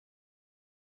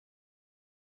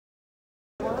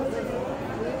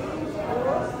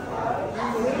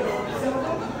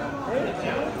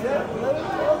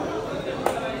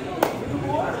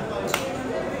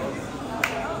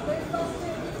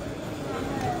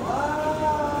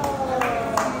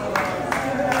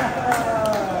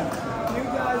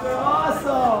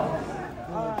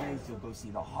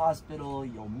hospital,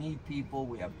 you'll meet people,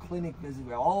 we have clinic visits,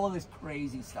 we have all of this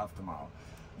crazy stuff tomorrow.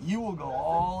 You will go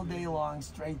all day long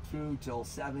straight through till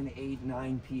 7, 8,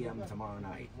 9 p.m. tomorrow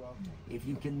night. If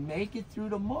you can make it through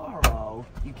tomorrow,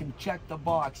 you can check the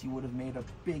box. You would have made a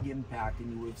big impact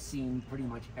and you would have seen pretty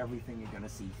much everything you're going to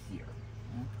see here.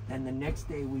 Then the next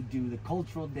day we do the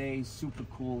cultural days, super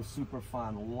cool, super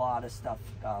fun, a lot of stuff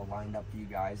lined up for you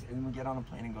guys. And then we get on a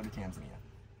plane and go to Tanzania.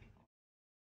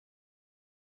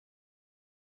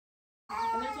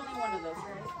 And there's only one of those,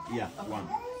 right? Yeah, one.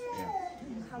 Yeah.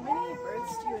 How many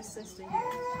births do you assist a year?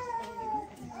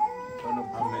 How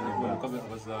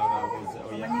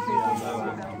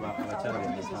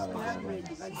many?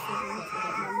 Like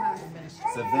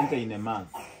 70 in a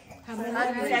month.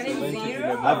 Average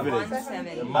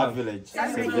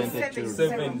 72.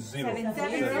 70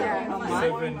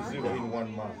 in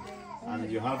 1 month.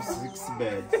 And you have 6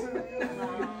 beds.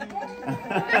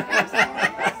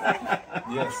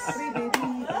 Yes. 3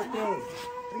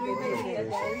 babies a day.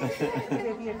 3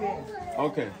 babies a day.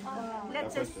 Okay.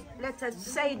 Let us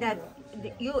say that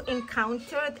you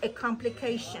encountered a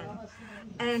complication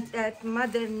and that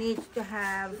mother needs to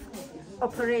have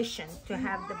operation to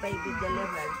have the baby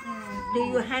delivered. Do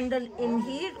you handle in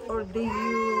here or do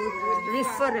you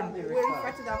refer him? We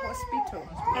refer to the hospital.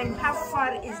 And how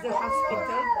far is the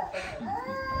hospital?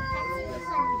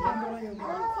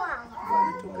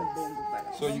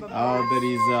 So you, there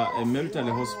is a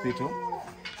military hospital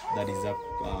that is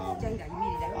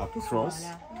across.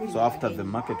 So after the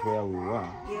market where we were,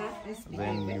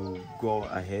 then you go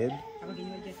ahead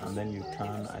and then you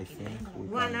turn, I think.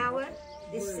 1 hour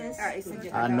distance?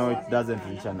 No, it doesn't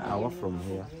reach an hour from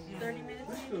here. 30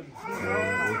 minutes? We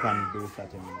can do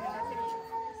 30 minutes.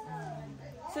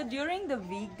 So during the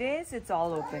weekdays, it's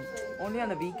all open. Only on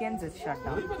the weekends, it's shut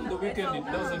down. even the weekend it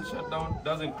doesn't shut down,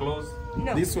 doesn't close.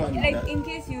 No, This one, like in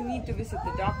case you need to visit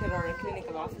the doctor or a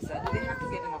clinical officer, do they have to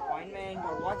get an appointment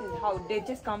or what is how they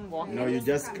just come walk in? No, you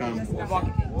just come. Walk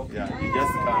in. Yeah, you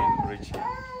just come reach here.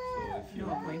 So if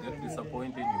you get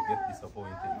disappointed, you get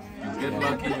disappointed. You get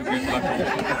lucky, you get lucky.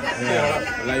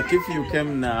 Yeah. Like if you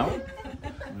came now,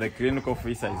 the clinical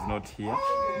officer is not here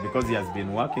because he has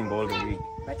been working all the week.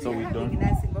 So we don't.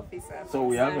 So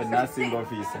we have a nursing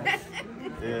officer.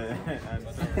 Yeah.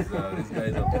 These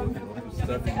guys are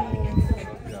studying.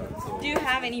 Do you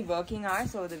have any working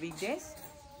hours over the weekdays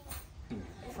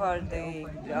for the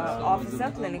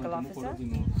officer, clinical officer?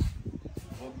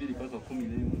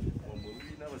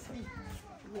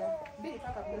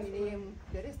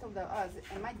 The rest of the hours,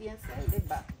 emergency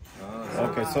labor.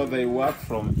 Okay, so they work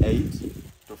from 8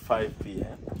 to 5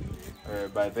 p.m.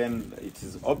 By then it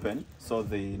is open, so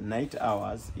the night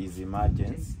hours is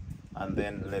emergency and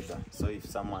then labor. So if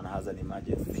someone has an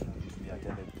emergency, it will be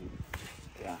attended to.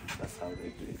 Yeah, that's how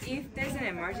they do it. If there's an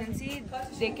emergency,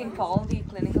 they can call the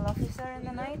clinical officer in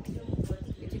the night?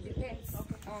 It depends on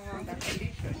the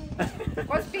condition.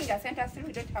 Because being a center, still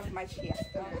we don't have much here.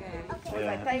 So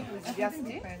by the time we just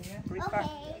refer.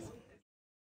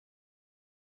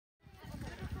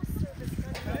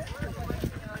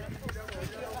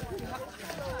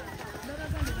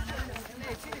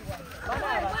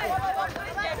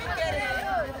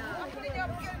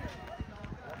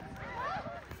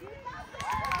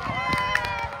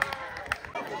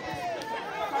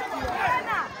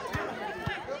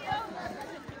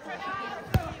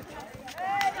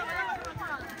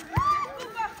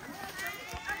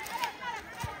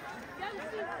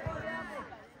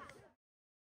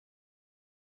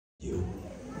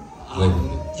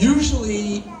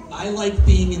 Usually, I like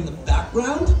being in the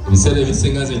background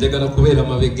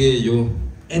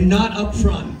and not up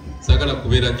front.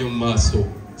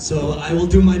 So I will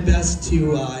do my best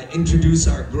to introduce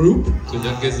our group.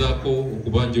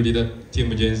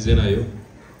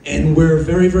 And we're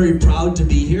very, very proud to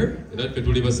be here.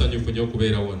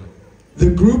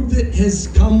 The group that has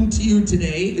come to you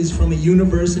today is from a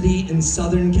university in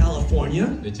Southern California.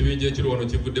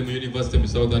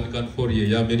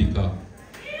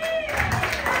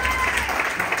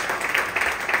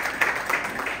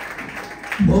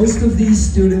 Most of these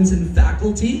students and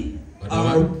faculty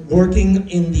are working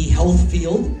in the health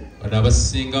field.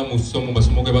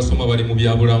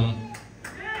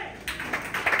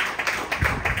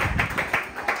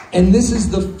 And this is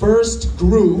the first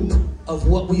group of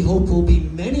what we hope will be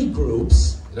many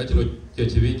groups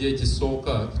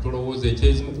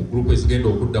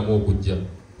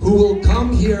who will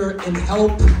come here and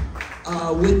help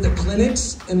with the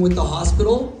clinics and with the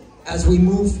hospital as we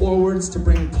move forwards to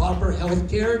bring proper health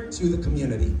care to the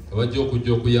community.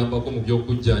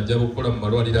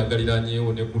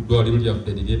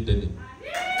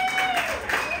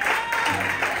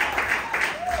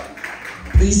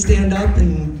 please stand up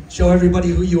and show everybody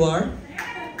who you are.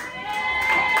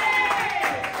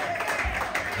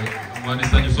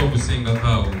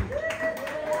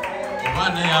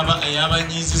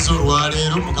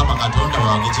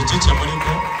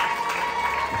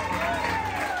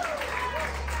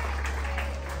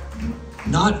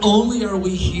 Not only are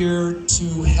we here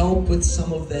to help with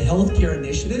some of the healthcare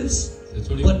initiatives,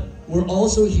 but we're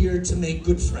also here to make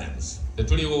good friends. And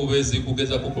to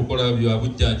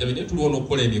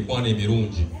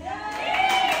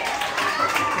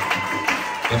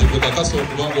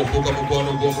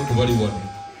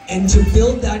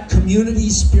build that community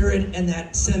spirit and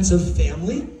that sense of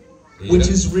family, which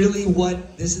is really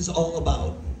what this is all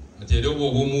about. I think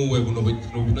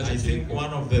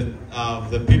one of the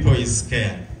people is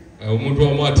scared.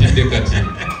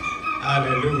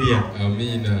 Hallelujah.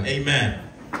 Amen.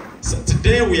 So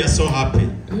today we are so happy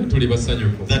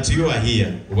that you are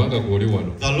here.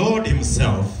 The Lord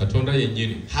Himself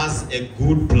has a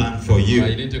good plan for you.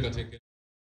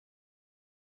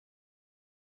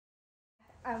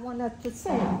 I wanted to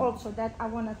say also that I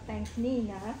want to thank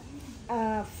Nina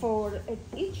for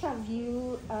each of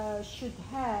you should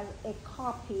have a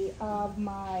copy of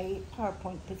my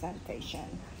PowerPoint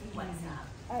presentation.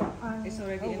 It's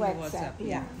already in the WhatsApp.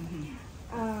 Yeah.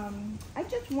 I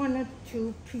just wanted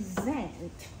to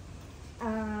present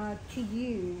to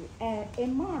you a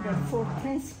model for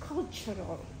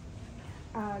transcultural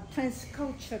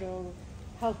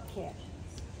healthcare.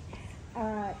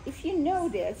 If you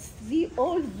notice, we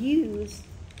all use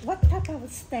what type of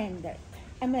standard?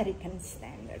 American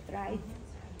standard, right?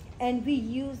 And we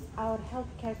use our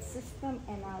healthcare system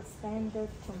and our standard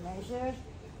to measure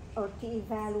or to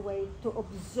evaluate, to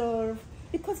observe,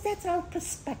 because that's our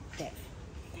perspective.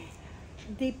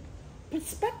 The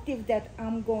perspective that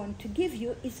I'm going to give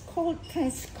you is called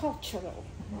transcultural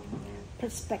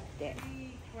perspective.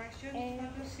 Any questions,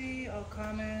 Lucy, or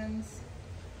comments?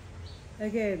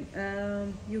 Again,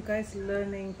 you guys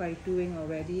learning by doing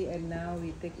already, and now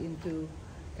we take into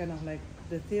kind of like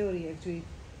the theory actually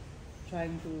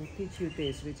trying to teach you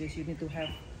this, which is you need to have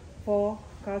 4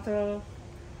 cultural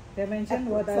dimensions.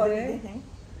 What are they?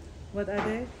 What are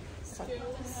they?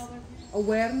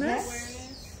 Awareness,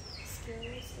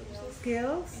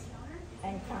 skills,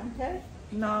 encounter,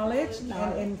 knowledge,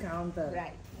 and encounter.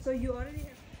 Right. So you already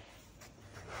have